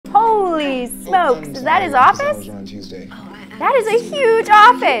Holy smokes, is that his office? That is a huge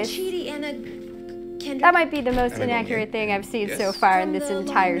office! Chidi That might be the most inaccurate thing I've seen so far in this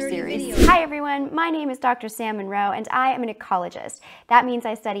entire series. Hi everyone, my name is Dr. Sam Munroe and I am an ecologist. That means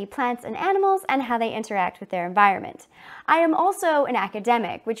I study plants and animals and how they interact with their environment. I am also an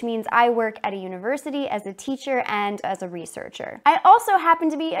academic, which means I work at a university as a teacher and as a researcher. I also happen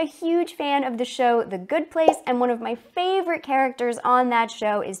to be a huge fan of the show The Good Place, and one of my favorite characters on that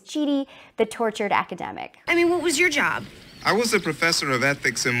show is Chidi, the tortured academic. I mean, what was your job? I was a professor of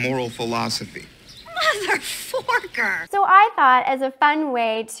ethics and moral philosophy. Motherforker! So I thought, as a fun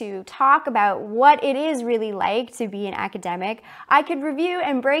way to talk about what it is really like to be an academic, I could review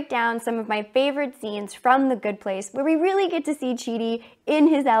and break down some of my favorite scenes from The Good Place where we really get to see Chidi in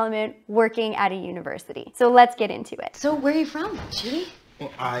his element working at a university. So let's get into it. So where are you from, Chidi?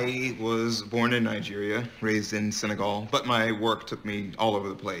 Well, I was born in Nigeria, raised in Senegal, but my work took me all over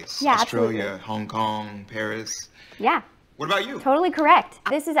the place. Yeah, Australia, absolutely. Hong Kong, Paris. Yeah. What about you? Totally correct.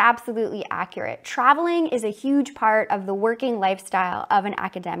 This is absolutely accurate. Traveling is a huge part of the working lifestyle of an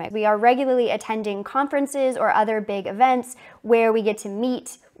academic. We are regularly attending conferences or other big events where we get to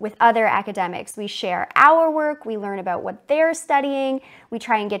meet with other academics. We share our work, we learn about what they're studying, we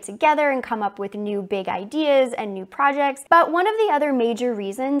try and get together and come up with new big ideas and new projects. But one of the other major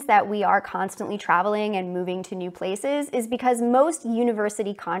reasons that we are constantly traveling and moving to new places is because most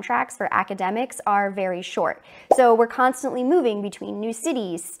university contracts for academics are very short. So we're constantly moving between new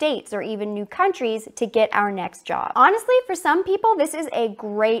cities, states, or even new countries to get our next job. Honestly, for some people, this is a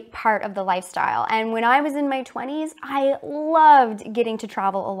great part of the lifestyle. And when I was in my 20s, I loved getting to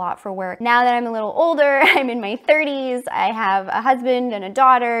travel a lot for work. Now that I'm a little older, I'm in my 30s, I have a husband and a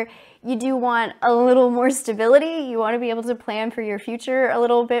daughter, you do want a little more stability. You want to be able to plan for your future a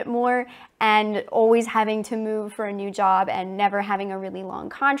little bit more, and always having to move for a new job and never having a really long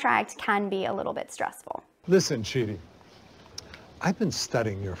contract can be a little bit stressful. Listen, Chidi, I've been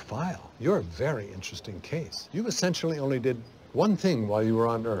studying your file. You're a very interesting case. You essentially only did one thing while you were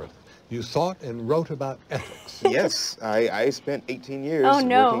on Earth. You thought and wrote about ethics. Yes, I spent 18 years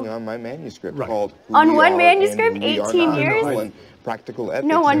working on my manuscript called Who On We one Are manuscript, and We Are 18 Not, years? colon, Practical ethics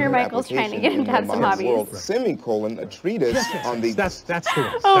No wonder and their Michael's trying to get application him to have in some the modern hobbies. world, semicolon, a treatise on the... That's the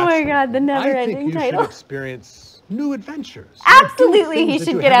one. Oh my That's God, the one. never-ending I think you title. should experience new adventures. Absolutely, he things that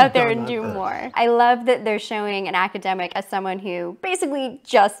should you get haven't out there done and do on Earth. more. I love that they're showing an academic as someone who basically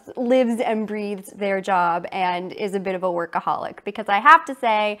just lives and breathes their job and is a bit of a workaholic, because I have to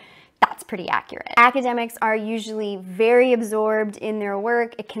say, that's pretty accurate. Academics are usually very absorbed in their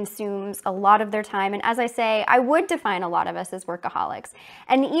work. It consumes a lot of their time. And as I say, I would define a lot of us as workaholics.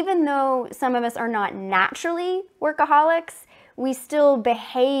 And even though some of us are not naturally workaholics, we still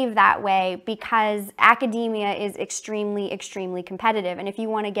behave that way because academia is extremely, extremely competitive. And if you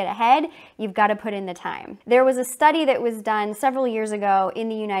want to get ahead, you've got to put in the time. There was a study that was done several years ago in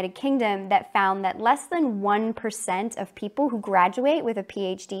the United Kingdom that found that less than 1% of people who graduate with a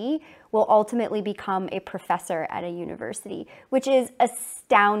PhD will ultimately become a professor at a university, which is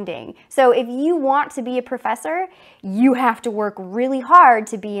astounding. So if you want to be a professor, you have to work really hard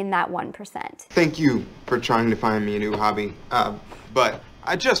to be in that 1%. Thank you for trying to find me a new hobby, but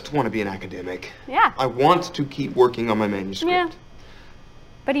I just want to be an academic. Yeah. I want to keep working on my manuscript. Yeah.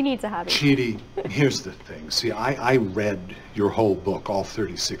 But he needs a hobby. Chidi, here's the thing. See, I read your whole book, all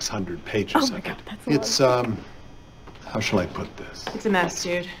 3,600 pages Oh of my it. God, that's a lot. It's, how shall I put this? It's a mess,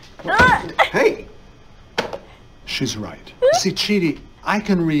 dude. Hey! She's right. See, Chidi, I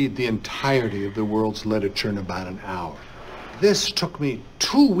can read the entirety of the world's literature in about an hour. This took me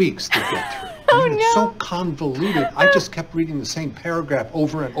 2 weeks to get through. Oh, It's no. so convoluted. I just kept reading the same paragraph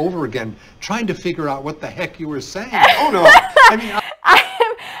over and over again, trying to figure out what the heck you were saying. Oh no! I mean,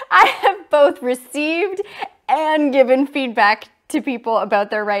 I have both received and given feedback to people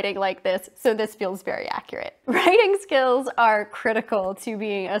about their writing like this, so this feels very accurate. Writing skills are critical to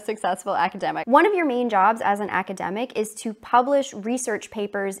being a successful academic. One of your main jobs as an academic is to publish research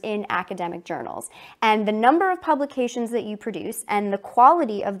papers in academic journals. And the number of publications that you produce and the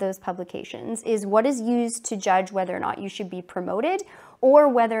quality of those publications is what is used to judge whether or not you should be promoted or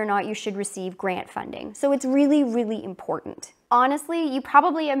whether or not you should receive grant funding. So it's really, really important. Honestly, you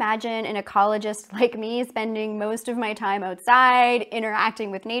probably imagine an ecologist like me spending most of my time outside,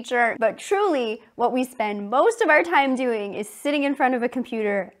 interacting with nature, but truly, what we spend most of our time doing is sitting in front of a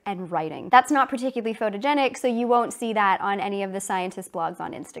computer and writing. That's not particularly photogenic, so you won't see that on any of the scientist blogs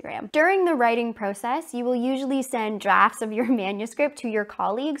on Instagram. During the writing process, you will usually send drafts of your manuscript to your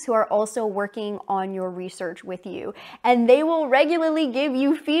colleagues who are also working on your research with you, and they will regularly give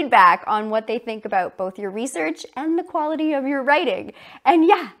you feedback on what they think about both your research and the quality of your writing. And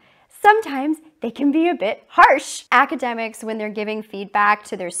yeah, sometimes they can be a bit harsh. Academics, when they're giving feedback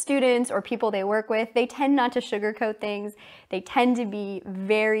to their students or people they work with, they tend not to sugarcoat things. They tend to be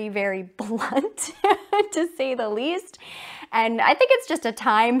very, very blunt, to say the least. And I think it's just a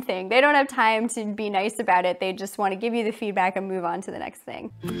time thing. They don't have time to be nice about it. They just want to give you the feedback and move on to the next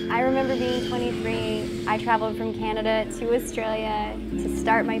thing. I remember being 23. I traveled from Canada to Australia to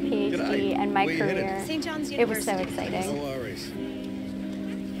start my PhD and my career. St. John's University. It was so exciting. No worries.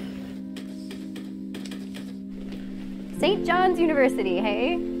 St. John's University,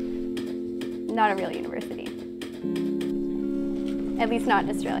 hey? Not a real university. At least not in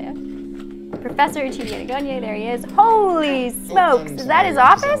Australia. Professor Chidi Anagonye, there he is. Holy smokes, is that his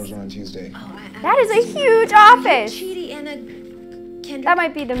office? That is a huge office! Chidi That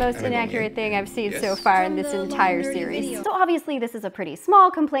might be the most inaccurate thing I've seen so far in this entire series. So obviously this is a pretty small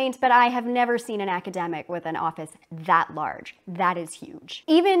complaint, but I have never seen an academic with an office that large. That is huge.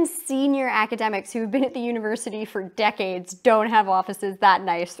 Even senior academics who have been at the university for decades don't have offices that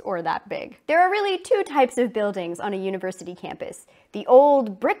nice or that big. There are really two types of buildings on a university campus. The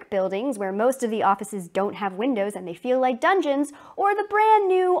old brick buildings where most of the offices don't have windows and they feel like dungeons, or the brand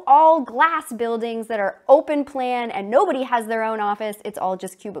new all glass buildings that are open plan and nobody has their own office, it's all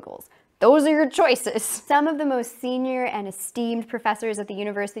just cubicles. Those are your choices. Some of the most senior and esteemed professors at the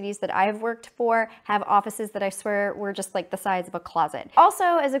universities that I've worked for have offices that I swear were just like the size of a closet.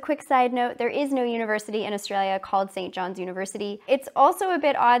 Also, as a quick side note, there is no university in Australia called St. John's University. It's also a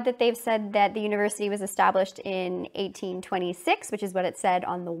bit odd that they've said that the university was established in 1826, which is what it said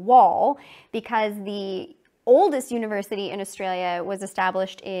on the wall, because the oldest university in Australia was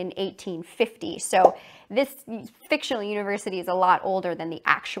established in 1850. So this fictional university is a lot older than the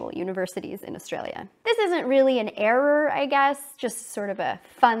actual universities in Australia. This isn't really an error, I guess, just sort of a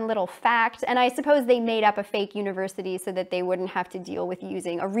fun little fact. And I suppose they made up a fake university so that they wouldn't have to deal with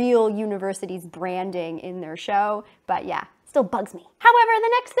using a real university's branding in their show. But yeah, still bugs me. However,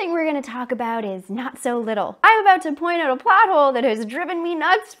 the next thing we're going to talk about is not so little. I'm about to point out a plot hole that has driven me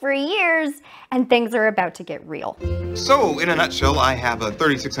nuts for years, and things are about to get real. So, in a nutshell, I have a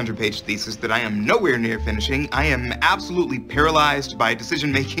 3,600-page thesis that I am nowhere near finishing. I am absolutely paralyzed by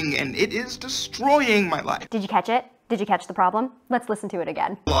decision-making, and it is destroying my life. Did you catch it? Did you catch the problem? Let's listen to it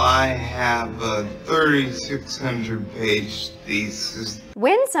again. I have a 3,600-page thesis.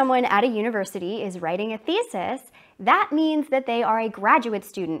 When someone at a university is writing a thesis, that means that they are a graduate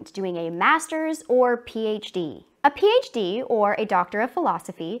student doing a master's or PhD. A PhD, or a Doctor of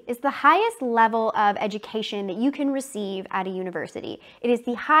Philosophy, is the highest level of education that you can receive at a university. It is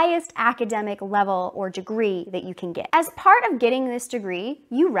the highest academic level or degree that you can get. As part of getting this degree,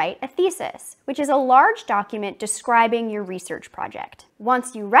 you write a thesis, which is a large document describing your research project.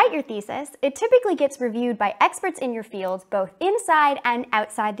 Once you write your thesis, it typically gets reviewed by experts in your field, both inside and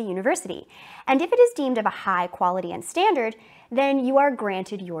outside the university. And if it is deemed of a high quality and standard, then you are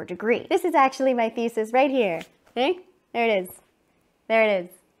granted your degree. This is actually my thesis right here. See? There it is. There it is.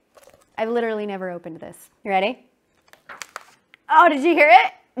 I've literally never opened this. You ready? Oh, did you hear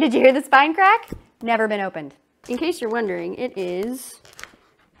it? Did you hear the spine crack? Never been opened. In case you're wondering, it is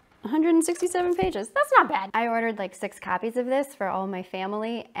 167 pages. That's not bad. I ordered like 6 copies of this for all my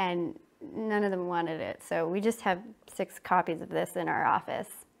family, and none of them wanted it. So we just have 6 copies of this in our office.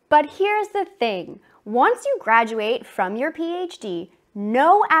 But here's the thing. Once you graduate from your PhD,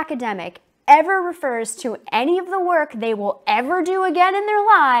 no academic ever refers to any of the work they will ever do again in their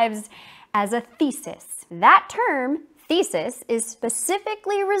lives as a thesis. That term, thesis, is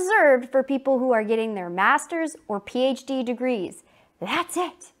specifically reserved for people who are getting their master's or PhD degrees. That's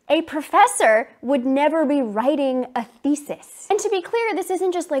it. A professor would never be writing a thesis. And to be clear, this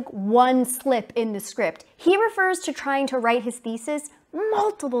isn't just like one slip in the script. He refers to trying to write his thesis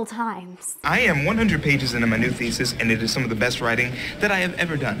multiple times. I am 100 pages into my new thesis, and it is some of the best writing that I have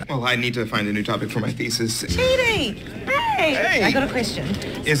ever done. Well, I need to find a new topic for my thesis. Chidi! Hey! I got a question.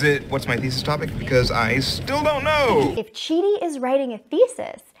 Is it, what's my thesis topic? Because I still don't know. If Chidi is writing a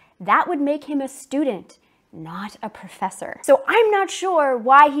thesis, that would make him a student, not a professor. So I'm not sure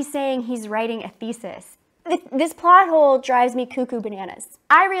why he's saying he's writing a thesis. This plot hole drives me cuckoo bananas.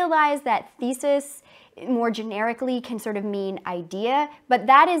 I realize that thesis more generically can sort of mean idea, but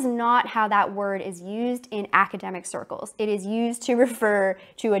that is not how that word is used in academic circles. It is used to refer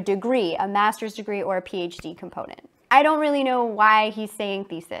to a degree, a master's degree or a PhD component. I don't really know why he's saying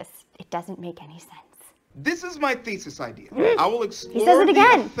thesis. It doesn't make any sense. This is my thesis idea. I will explore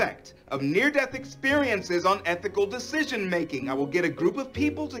the effect of near-death experiences on ethical decision-making. I will get a group of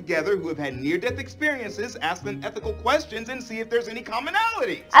people together who have had near-death experiences, ask them ethical questions, and see if there's any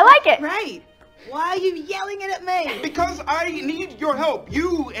commonalities. I like it. Right. Why are you yelling it at me? Because I need your help.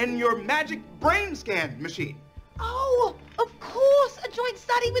 You and your magic brain scan machine. Oh, of course, a joint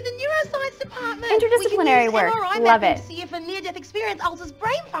study with the neuroscience department. Interdisciplinary work, love it. To see if a near-death experience alters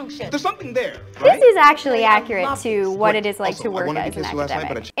brain function. There's something there, This right? is actually accurate to what it is like Also, to work as an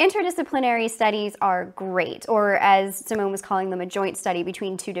academic. Interdisciplinary studies are great, or as Simone was calling them, a joint study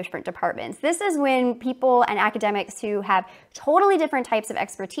between two different departments. This is when people and academics who have totally different types of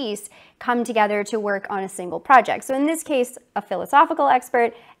expertise come together to work on a single project. So in this case, a philosophical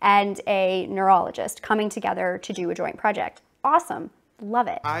expert and a neurologist coming together to do a joint project. Awesome. Love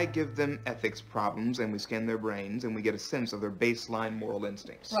it. I give them ethics problems and we scan their brains and we get a sense of their baseline moral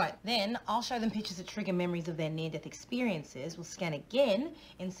instincts. Right, then I'll show them pictures that trigger memories of their near-death experiences. We'll scan again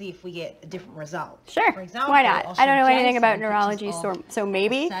and see if we get a different result. Sure, For example, why not? I'll I don't know show anything about Jason neurology, pictures so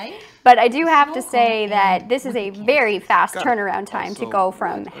maybe. safe, But I do have to say and that this is a very fast Got it. turnaround time to Also, go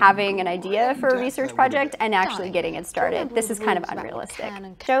from having an idea for a research that project and actually getting it started. This is kind of unrealistic.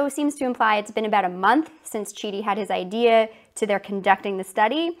 Joe seems to imply it's been about a month since Chidi had his idea to their conducting the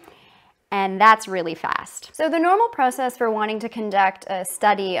study, and that's really fast. So the normal process for wanting to conduct a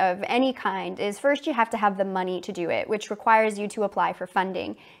study of any kind is first you have to have the money to do it, which requires you to apply for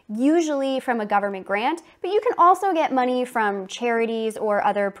funding, usually from a government grant, but you can also get money from charities or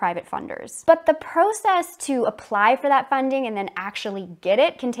other private funders. But the process to apply for that funding and then actually get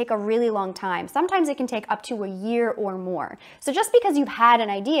it can take a really long time. Sometimes it can take up to a year or more. So just because you've had an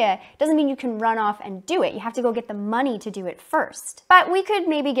idea doesn't mean you can run off and do it. You have to go get the money to do it first. But we could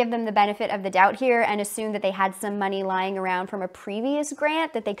maybe give them the benefit of the doubt here and assume that they had some money lying around from a previous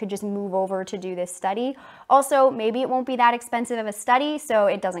grant that they could just move over to do this study. Also, maybe it won't be that expensive of a study, so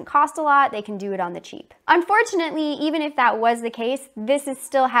it doesn't cost a lot, they can do it on the cheap. Unfortunately, even if that was the case, this is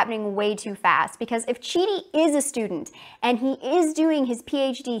still happening way too fast, because if Chidi is a student and he is doing his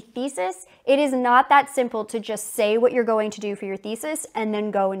PhD thesis, it is not that simple to just say what you're going to do for your thesis and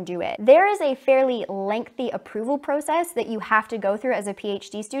then go and do it. There is a fairly lengthy approval process that you have to go through as a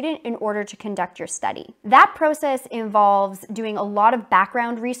PhD student in order to conduct your study. That process involves doing a lot of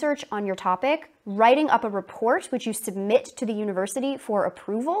background research on your topic, writing up a report which you submit to the university for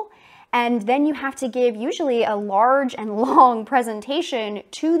approval, and then you have to give usually a large and long presentation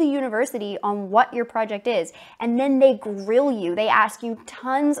to the university on what your project is. And then they grill you. They ask you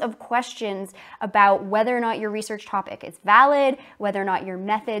tons of questions about whether or not your research topic is valid, whether or not your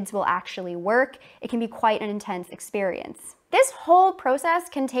methods will actually work. It can be quite an intense experience. This whole process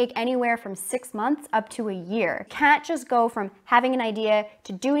can take anywhere from 6 months up to a year. You can't just go from having an idea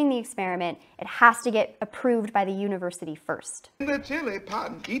to doing the experiment. It has to get approved by the university first. In the chili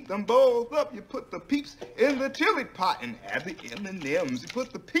pot and eat them both up. You put the peeps in the chili pot and add the M&Ms. You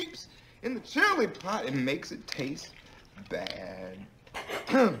put the peeps in the chili pot and makes it taste bad.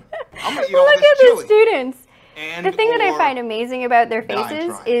 I'm gonna eat all Look this at chili. the students. And The thing that I or find amazing about their die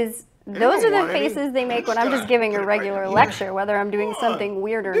faces trying. is those don't are the want any. faces they make when I'm just Just giving a gotta put it right regular here. lecture, whether I'm doing something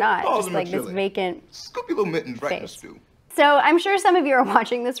weird or Dip not, balls just in the like this chili. vacant Scoop your little mittens right in the face. stew. So I'm sure some of you are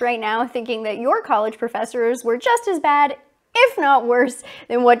watching this right now thinking that your college professors were just as bad, if not worse,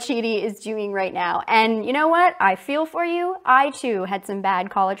 than what Chidi is doing right now. And you know what? I feel for you. I too had some bad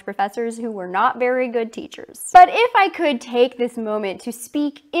college professors who were not very good teachers. But if I could take this moment to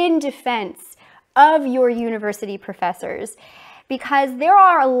speak in defense of your university professors, because there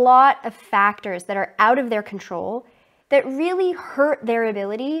are a lot of factors that are out of their control that really hurt their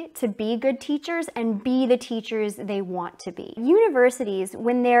ability to be good teachers and be the teachers they want to be. Universities,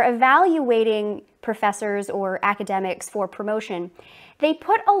 when they're evaluating professors or academics for promotion, they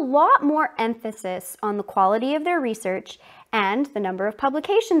put a lot more emphasis on the quality of their research and the number of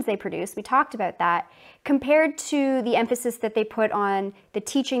publications they produce. We talked about that, compared to the emphasis that they put on the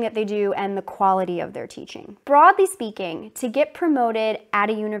teaching that they do and the quality of their teaching. Broadly speaking, to get promoted at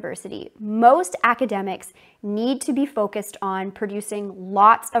a university, most academics need to be focused on producing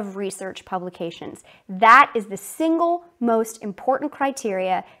lots of research publications. That is the single most important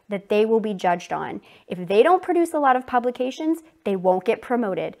criteria that they will be judged on. If they don't produce a lot of publications, they won't get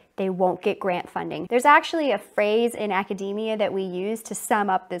promoted. They won't get grant funding. There's actually a phrase in academia that we use to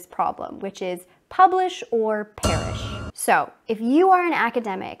sum up this problem, which is publish or perish. So if you are an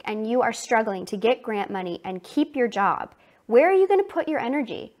academic and you are struggling to get grant money and keep your job, where are you going to put your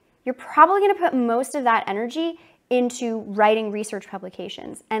energy? You're probably going to put most of that energy into writing research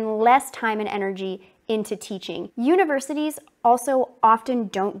publications and less time and energy into teaching. Universities also often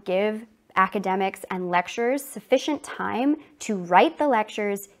don't give academics and lecturers sufficient time to write the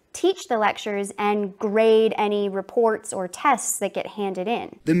lectures, teach the lectures and grade any reports or tests that get handed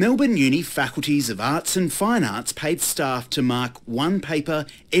in. The Melbourne Uni faculties of Arts and Fine Arts paid staff to mark one paper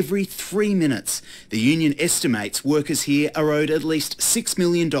every 3 minutes. The union estimates workers here are owed at least $6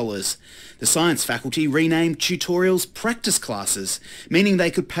 million. The science faculty renamed tutorials practice classes, meaning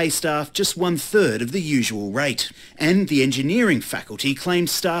they could pay staff just 1/3 of the usual rate. And the engineering faculty claimed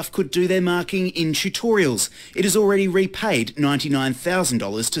staff could do their marking in tutorials. It has already repaid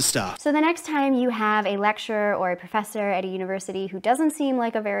 $99,000 to staff. So the next time you have a lecturer or a professor at a university who doesn't seem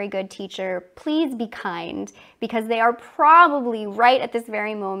like a very good teacher, please be kind, because they are probably right at this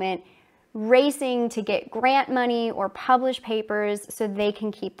very moment racing to get grant money or publish papers so they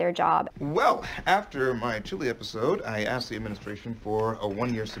can keep their job. Well, after my Chile episode, I asked the administration for a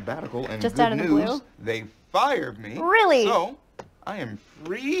 1-year sabbatical, and Just good out of the news, blue? they fired me. Really? So, I am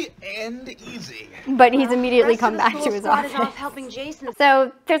free and easy. But he's immediately come back to his office. Off helping Jason.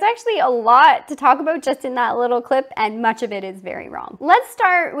 So there's actually a lot to talk about just in that little clip, and much of it is very wrong. Let's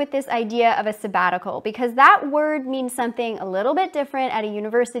start with this idea of a sabbatical, because that word means something a little bit different at a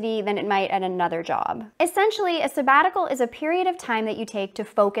university than it might at another job. Essentially, a sabbatical is a period of time that you take to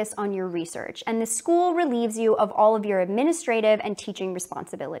focus on your research, and the school relieves you of all of your administrative and teaching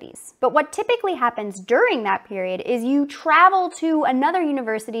responsibilities. But what typically happens during that period is you travel to another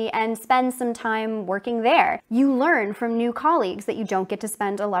university and spend some time working there. You learn from new colleagues that you don't get to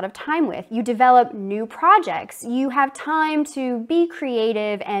spend a lot of time with. You develop new projects. You have time to be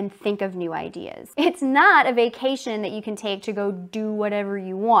creative and think of new ideas. It's not a vacation that you can take to go do whatever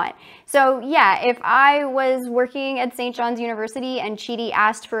you want. So yeah, if I was working at St. John's University and Chidi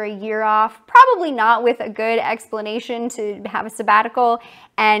asked for a year off, probably not with a good explanation to have a sabbatical,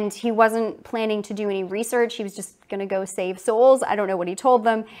 and he wasn't planning to do any research, he was just gonna go save souls, I don't know what he told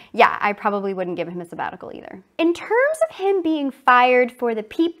them, yeah, I probably wouldn't give him a sabbatical either. In terms of him being fired for the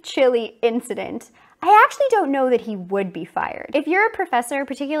Peep Chili incident, I actually don't know that he would be fired. If you're a professor,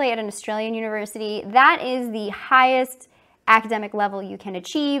 particularly at an Australian university, that is the highest academic level you can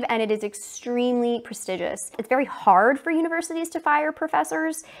achieve, and it is extremely prestigious. It's very hard for universities to fire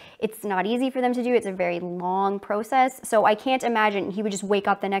professors. It's not easy for them to do. It's a very long process, so I can't imagine he would just wake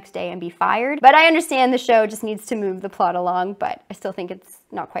up the next day and be fired. But I understand the show just needs to move the plot along, but I still think it's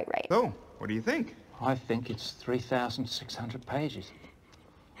not quite right. So, what do you think? I think it's 3,600 pages.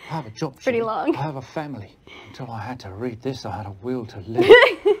 I have a job. Pretty long. I have a family. Until I had to read this, I had a will to live.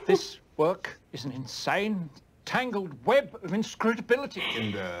 This work is an insane, tangled web of inscrutability.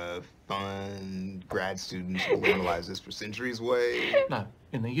 In the fun grad students will analyze this for centuries way? No,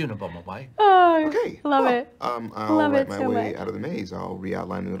 in the Unabomber way. Oh, Okay. love well, it. I'll Love write it my so way much. out of the maze. I'll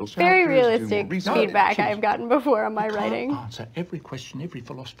re-outline the middle Very chapters, do more realistic research. feedback Jeez. I've gotten before on my You writing. can't answer every question every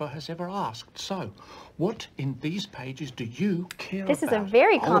philosopher has ever asked. So, what in these pages do you care This is about? a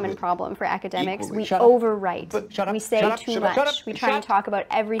very All of common it. problem for academics. Equally. We Shut up. overwrite. Shut up, We say shut up, too shut up, much. shut up, We try and shut talk about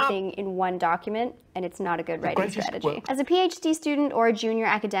everything in one document, and it's not a good writing greatest strategy. work. As a PhD student or a junior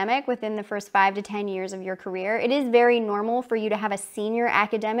academic within the first 5 to 10 years of your career, it is very normal for you to have a senior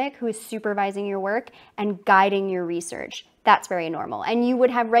academic who is supervising your work and guiding your research. That's very normal. And you would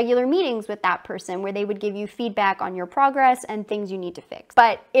have regular meetings with that person where they would give you feedback on your progress and things you need to fix.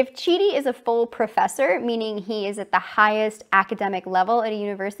 But if Chidi is a full professor, meaning he is at the highest academic level at a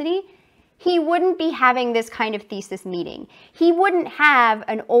university, he wouldn't be having this kind of thesis meeting. He wouldn't have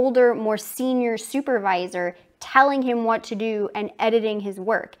an older, more senior supervisor telling him what to do and editing his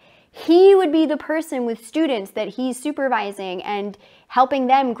work. He would be the person with students that he's supervising and helping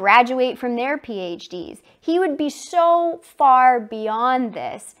them graduate from their PhDs. He would be so far beyond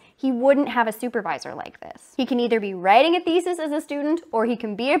this. He wouldn't have a supervisor like this. He can either be writing a thesis as a student or he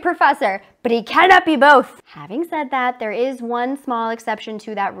can be a professor, but he cannot be both. Having said that, there is one small exception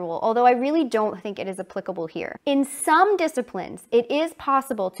to that rule, although I really don't think it is applicable here. In some disciplines, it is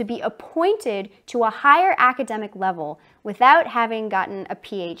possible to be appointed to a higher academic level without having gotten a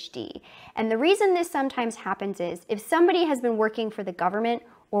PhD. And the reason this sometimes happens is if somebody has been working for the government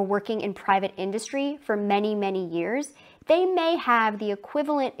or working in private industry for many, many years, they may have the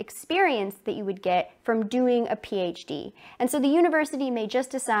equivalent experience that you would get from doing a PhD. And so the university may just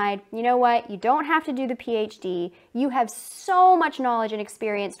decide, you know what, you don't have to do the PhD. You have so much knowledge and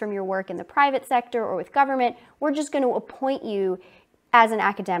experience from your work in the private sector or with government, we're just going to appoint you as an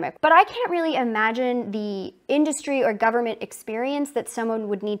academic. But I can't really imagine the industry or government experience that someone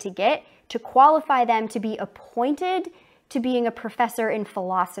would need to get to qualify them to be appointed to being a professor in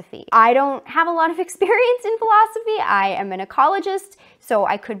philosophy. I don't have a lot of experience in philosophy. I am an ecologist, so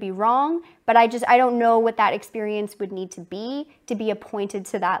I could be wrong, but I don't know what that experience would need to be appointed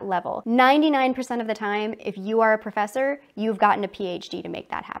to that level. 99% of the time, if you are a professor, you've gotten a PhD to make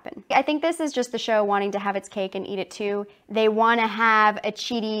that happen. I think this is just the show wanting to have its cake and eat it too. They want to have a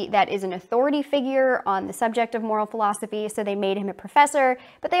Chidi that is an authority figure on the subject of moral philosophy, so they made him a professor,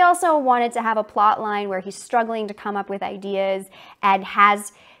 but they also wanted to have a plot line where he's struggling to come up with ideas and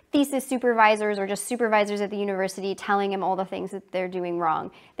has thesis supervisors or just supervisors at the university telling him all the things that they're doing wrong.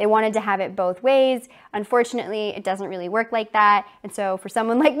 They wanted to have it both ways. Unfortunately, it doesn't really work like that. And so for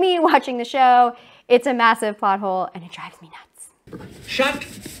someone like me watching the show, it's a massive plot hole and it drives me nuts. Shut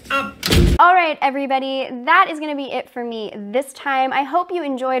up! All right, everybody, that is gonna be it for me this time. I hope you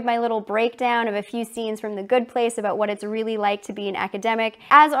enjoyed my little breakdown of a few scenes from The Good Place about what it's really like to be an academic.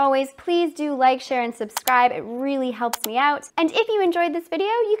 As always, please do like, share, and subscribe. It really helps me out. And if you enjoyed this video,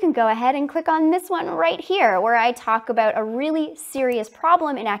 you can go ahead and click on this one right here, where I talk about a really serious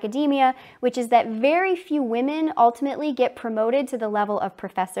problem in academia, which is that very few women ultimately get promoted to the level of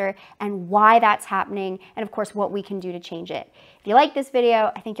professor, and why that's happening, and of course, what we can do to change it. If you like this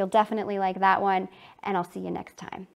video, I think you'll definitely like that one, and I'll see you next time.